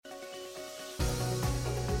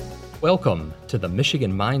Welcome to the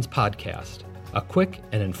Michigan Minds Podcast, a quick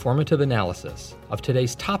and informative analysis of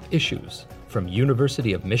today's top issues from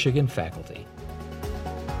University of Michigan faculty.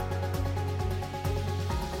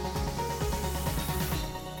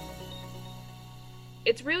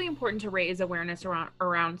 It's really important to raise awareness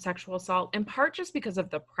around sexual assault, in part just because of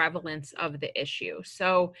the prevalence of the issue.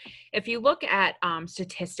 So if you look at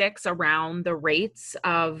statistics around the rates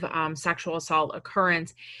of sexual assault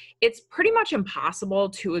occurrence, it's pretty much impossible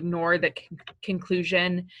to ignore the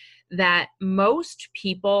conclusion that most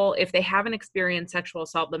people, if they haven't experienced sexual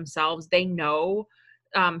assault themselves, they know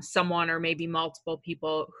someone or maybe multiple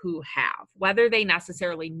people who have, whether they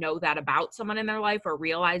necessarily know that about someone in their life or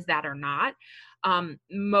realize that or not.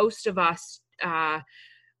 Most of us,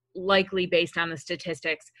 likely based on the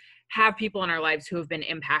statistics, have people in our lives who have been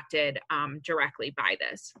impacted directly by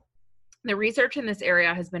this. The research in this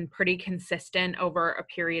area has been pretty consistent over a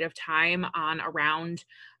period of time on around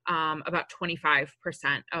about 25%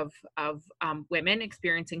 of women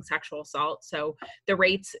experiencing sexual assault. So the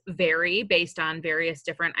rates vary based on various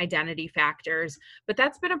different identity factors, but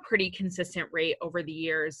that's been a pretty consistent rate over the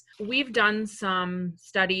years. We've done some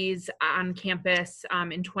studies on campus.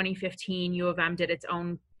 In 2015, U of M did its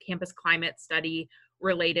own campus climate study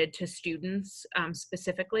related to students,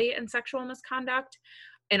 specifically in sexual misconduct,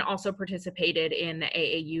 and also participated in the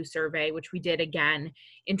AAU survey, which we did again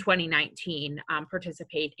in 2019,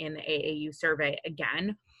 participate in the AAU survey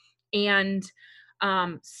again. And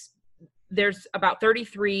there's about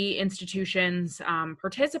 33 institutions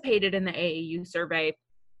participated in the AAU survey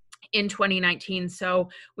in 2019. So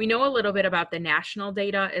we know a little bit about the national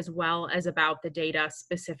data as well as about the data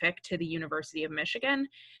specific to the University of Michigan.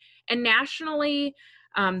 And nationally,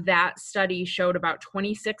 that study showed about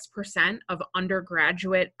 26% of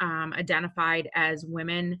undergraduate identified as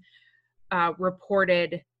women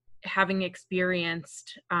reported having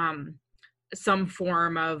experienced some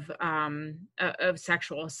form of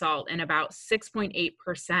sexual assault, and about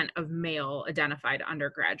 6.8% of male identified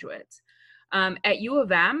undergraduates. At U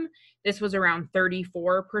of M, this was around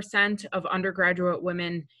 34% of undergraduate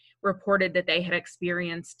women reported that they had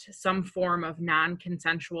experienced some form of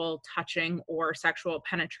non-consensual touching or sexual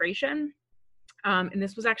penetration. And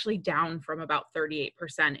this was actually down from about 38%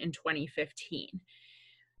 in 2015.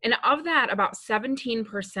 And of that, about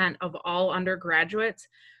 17% of all undergraduates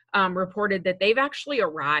reported that they've actually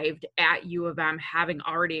arrived at U of M having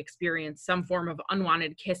already experienced some form of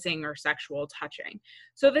unwanted kissing or sexual touching.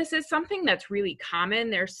 So this is something that's really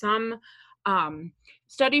common. There's some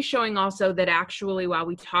studies showing also that actually, while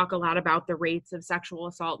we talk a lot about the rates of sexual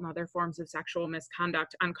assault and other forms of sexual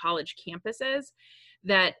misconduct on college campuses,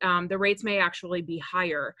 that the rates may actually be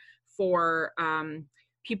higher for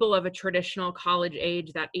people of a traditional college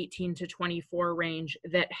age, that 18 to 24 range,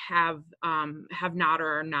 that have not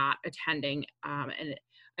or are not attending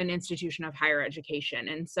an institution of higher education.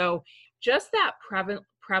 And so just that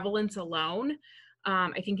prevalence alone,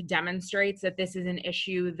 I think demonstrates that this is an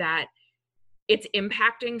issue that it's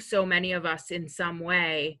impacting so many of us in some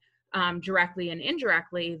way, directly and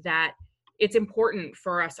indirectly, that it's important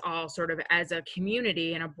for us all sort of as a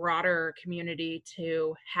community and a broader community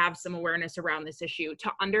to have some awareness around this issue,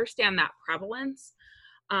 to understand that prevalence,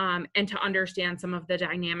 and to understand some of the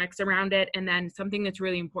dynamics around it. And then something that's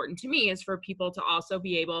really important to me is for people to also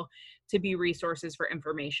be able to be resources for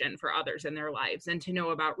information for others in their lives, and to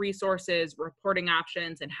know about resources, reporting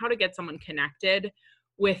options, and how to get someone connected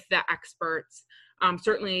with the experts.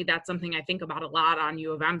 Certainly that's something I think about a lot on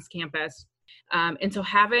U of M's campus. And so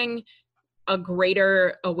having a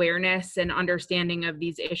greater awareness and understanding of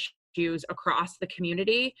these issues across the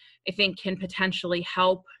community, I think can potentially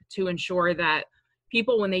help to ensure that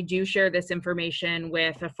people, when they do share this information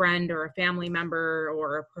with a friend or a family member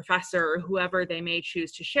or a professor or whoever they may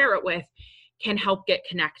choose to share it with, can help get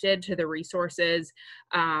connected to the resources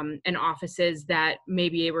and offices that may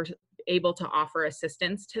be able to offer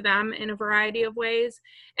assistance to them in a variety of ways,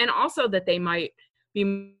 and also that they might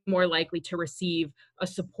be more likely to receive a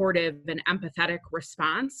supportive and empathetic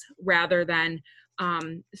response, rather than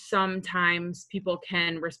sometimes people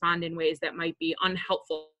can respond in ways that might be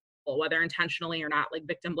unhelpful, whether intentionally or not, like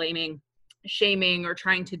victim blaming, shaming, or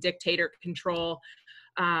trying to dictate or control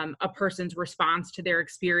a person's response to their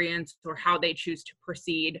experience, or how they choose to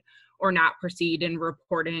proceed or not proceed in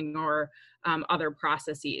reporting or other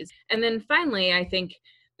processes. And then finally, I think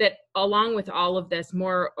that along with all of this,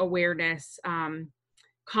 more awareness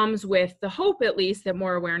comes with the hope, at least, that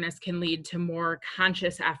more awareness can lead to more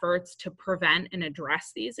conscious efforts to prevent and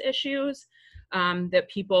address these issues, that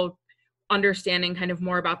people understanding kind of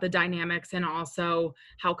more about the dynamics and also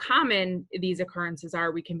how common these occurrences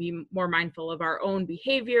are, we can be more mindful of our own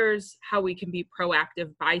behaviors, how we can be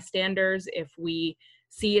proactive bystanders if we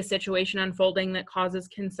see a situation unfolding that causes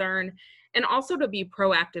concern, and also to be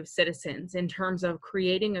proactive citizens in terms of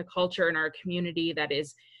creating a culture in our community that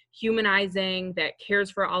is humanizing, that cares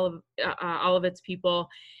for all of its people,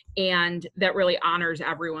 and that really honors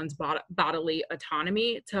everyone's bodily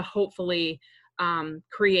autonomy to hopefully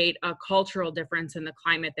create a cultural difference in the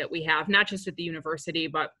climate that we have, not just at the university,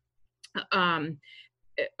 but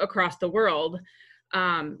across the world,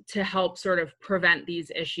 to help sort of prevent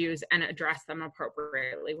these issues and address them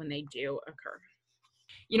appropriately when they do occur.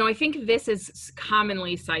 I think this is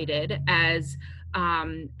commonly cited as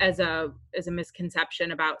a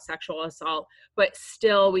misconception about sexual assault, but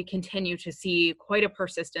still we continue to see quite a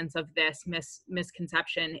persistence of this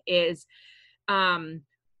misconception is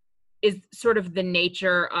sort of the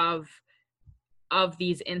nature of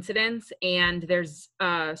these incidents. And there's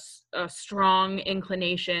a strong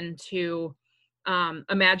inclination to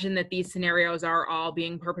imagine that these scenarios are all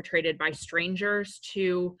being perpetrated by strangers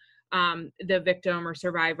to the victim or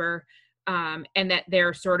survivor, and that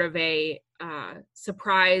they're sort of a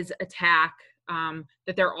surprise attack,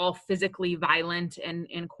 that they're all physically violent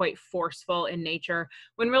and quite forceful in nature,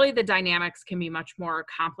 when really the dynamics can be much more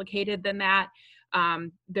complicated than that.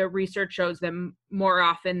 The research shows that more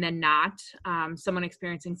often than not, someone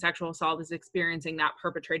experiencing sexual assault is experiencing that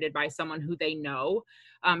perpetrated by someone who they know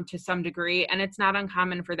to some degree. And it's not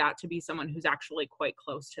uncommon for that to be someone who's actually quite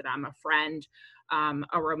close to them, a friend,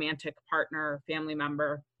 a romantic partner, family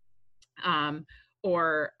member,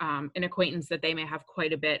 or an acquaintance that they may have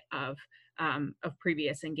quite a bit of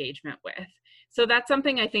previous engagement with. So that's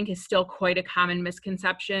something I think is still quite a common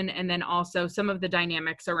misconception. And then also some of the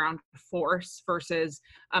dynamics around force versus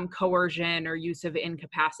coercion or use of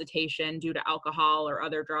incapacitation due to alcohol or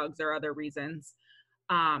other drugs or other reasons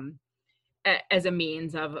as a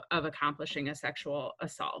means of accomplishing a sexual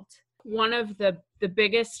assault. One of the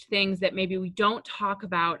biggest things that maybe we don't talk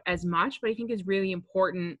about as much, but I think is really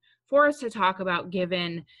important for us to talk about,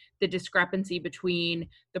 given the discrepancy between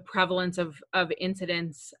the prevalence of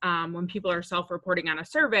incidents when people are self-reporting on a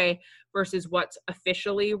survey versus what's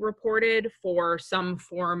officially reported for some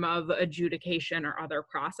form of adjudication or other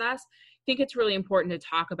process. I think it's really important to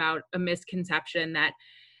talk about a misconception that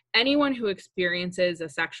anyone who experiences a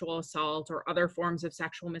sexual assault or other forms of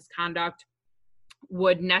sexual misconduct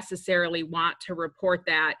would necessarily want to report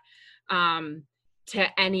that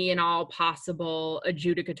to any and all possible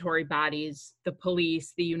adjudicatory bodies, the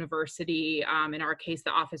police, the university, in our case,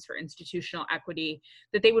 the Office for Institutional Equity,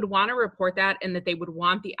 that they would want to report that and that they would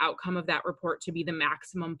want the outcome of that report to be the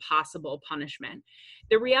maximum possible punishment.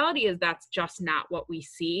 The reality is that's just not what we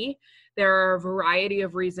see. There are a variety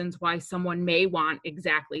of reasons why someone may want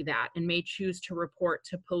exactly that and may choose to report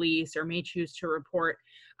to police or may choose to report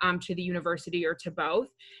to the university or to both.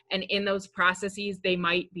 And in those processes, they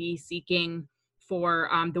might be seeking for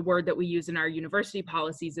the word that we use in our university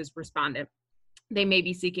policies is respondent. They may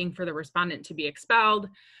be seeking for the respondent to be expelled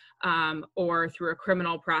or through a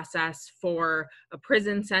criminal process for a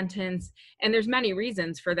prison sentence. And there's many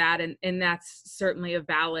reasons for that. And that's certainly a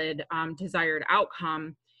valid desired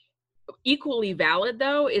outcome. Equally valid,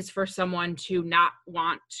 though, is for someone to not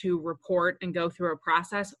want to report and go through a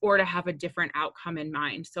process or to have a different outcome in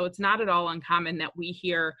mind. So it's not at all uncommon that we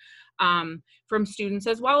hear from students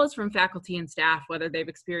as well as from faculty and staff, whether they've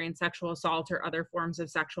experienced sexual assault or other forms of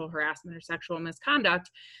sexual harassment or sexual misconduct,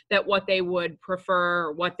 that what they would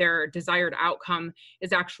prefer, what their desired outcome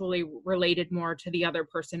is actually related more to the other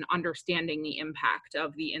person understanding the impact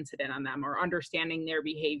of the incident on them or understanding their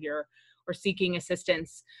behavior or seeking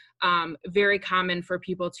assistance. Very common for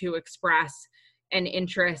people to express an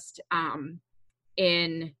interest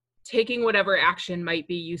in taking whatever action might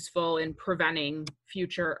be useful in preventing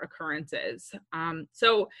future occurrences.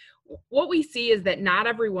 So what we see is that not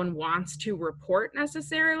everyone wants to report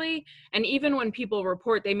necessarily. And even when people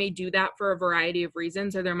report, they may do that for a variety of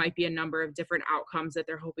reasons, or there might be a number of different outcomes that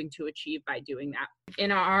they're hoping to achieve by doing that.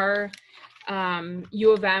 In our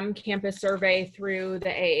U of M campus survey through the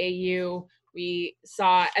AAU, we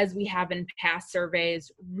saw, as we have in past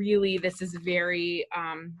surveys, really this is very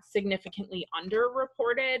significantly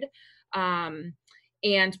underreported.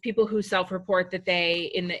 And people who self-report that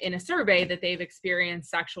they, in a survey, that they've experienced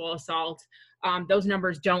sexual assault, those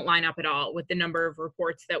numbers don't line up at all with the number of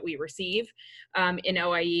reports that we receive in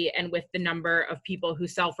OIE and with the number of people who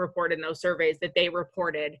self-report in those surveys that they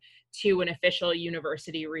reported to an official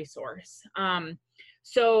university resource.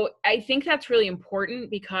 So I think that's really important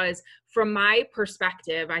because from my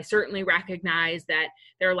perspective, I certainly recognize that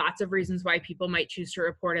there are lots of reasons why people might choose to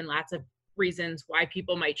report and lots of reasons why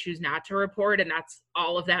people might choose not to report, and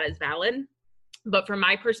all of that is valid. But from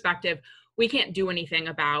my perspective, we can't do anything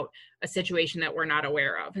about a situation that we're not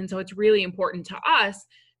aware of. And so it's really important to us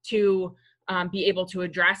to be able to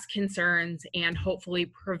address concerns and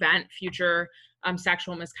hopefully prevent future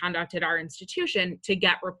sexual misconduct at our institution, to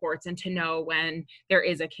get reports and to know when there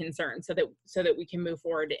is a concern so that we can move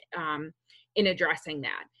forward in addressing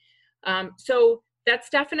that. So that's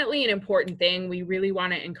definitely an important thing. We really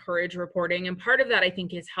want to encourage reporting. And part of that, I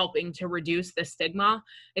think, is helping to reduce the stigma.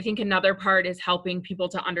 I think another part is helping people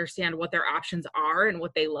to understand what their options are and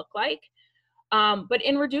what they look like. But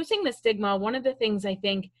in reducing the stigma, one of the things I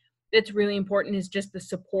think that's really important is just the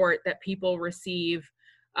support that people receive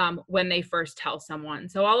when they first tell someone.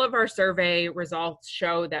 So all of our survey results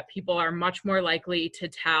show that people are much more likely to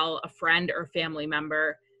tell a friend or family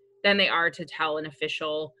member than they are to tell an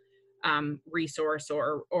official resource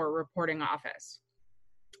or reporting office.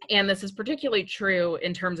 And this is particularly true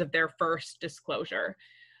in terms of their first disclosure.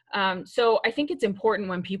 So I think it's important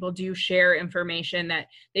when people do share information that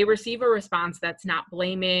they receive a response that's not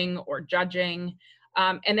blaming or judging,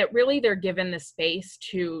 and that really they're given the space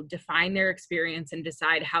to define their experience and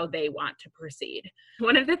decide how they want to proceed.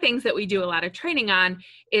 One of the things that we do a lot of training on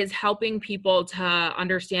is helping people to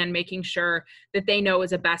understand, making sure that they know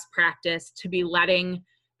as a best practice to be letting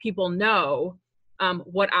people know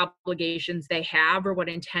what obligations they have or what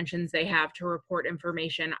intentions they have to report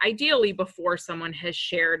information, ideally before someone has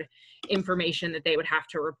shared information that they would have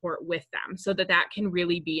to report with them, so that that can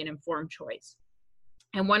really be an informed choice.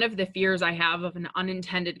 And one of the fears I have of an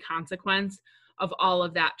unintended consequence of all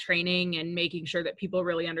of that training and making sure that people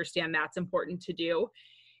really understand that's important to do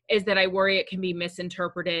is that I worry it can be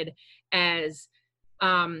misinterpreted as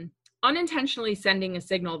unintentionally sending a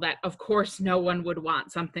signal that, of course, no one would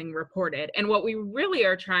want something reported. And what we really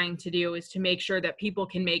are trying to do is to make sure that people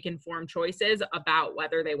can make informed choices about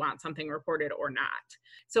whether they want something reported or not.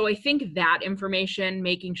 So I think that information,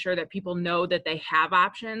 making sure that people know that they have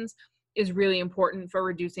options, is really important for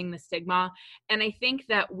reducing the stigma. And I think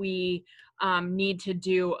that we need to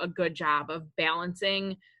do a good job of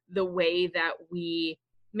balancing the way that we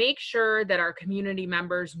make sure that our community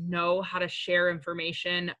members know how to share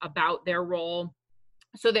information about their role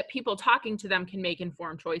so that people talking to them can make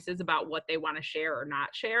informed choices about what they want to share or not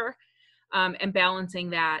share, and balancing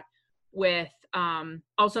that with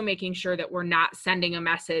also making sure that we're not sending a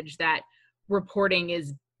message that reporting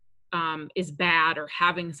is bad, or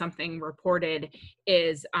having something reported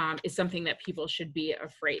is something that people should be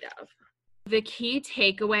afraid of. The key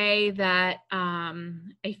takeaway that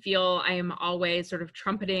I feel I am always sort of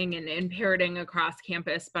trumpeting and parroting across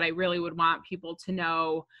campus, but I really would want people to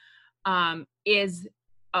know, is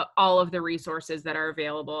all of the resources that are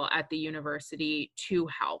available at the university to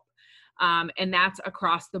help. And that's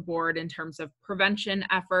across the board in terms of prevention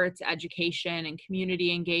efforts, education, and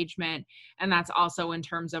community engagement. And that's also in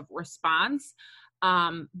terms of response,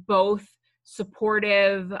 both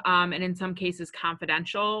supportive and in some cases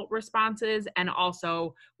confidential responses, and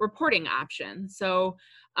also reporting options. So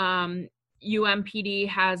UMPD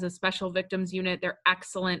has a special victims unit. They're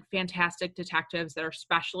excellent, fantastic detectives that are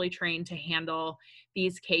specially trained to handle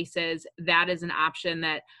these cases. That is an option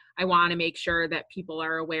that I want to make sure that people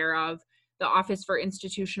are aware of. The Office for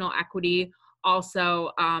Institutional Equity, also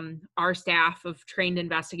our staff of trained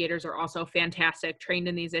investigators are also fantastic, trained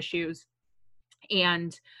in these issues,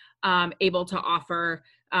 and able to offer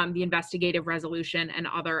the investigative resolution and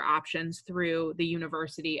other options through the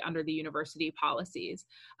university under the university policies,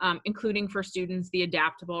 including for students, the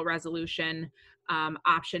adaptable resolution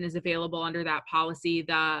option is available under that policy.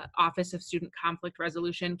 The Office of Student Conflict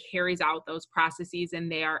Resolution carries out those processes,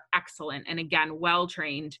 and they are excellent and, again,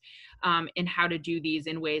 well-trained in how to do these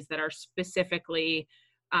in ways that are specifically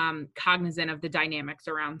cognizant of the dynamics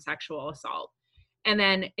around sexual assault. And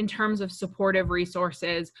then in terms of supportive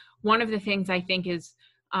resources, one of the things I think is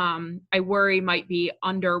I worry might be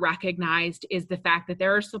under-recognized is the fact that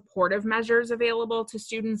there are supportive measures available to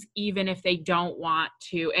students, even if they don't want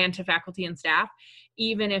to, and to faculty and staff,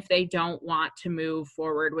 even if they don't want to move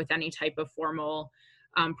forward with any type of formal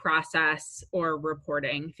process or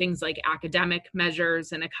reporting. Things like academic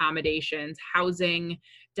measures and accommodations, housing,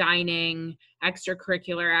 dining,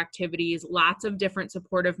 extracurricular activities, lots of different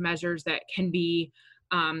supportive measures that can be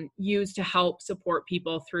used to help support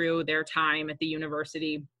people through their time at the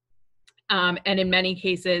university. And in many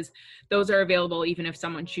cases, those are available even if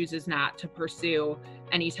someone chooses not to pursue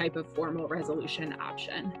any type of formal resolution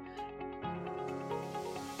option.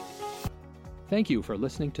 Thank you for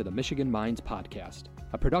listening to the Michigan Minds Podcast,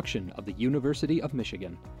 a production of the University of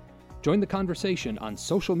Michigan. Join the conversation on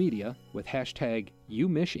social media with hashtag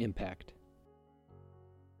UMichImpact.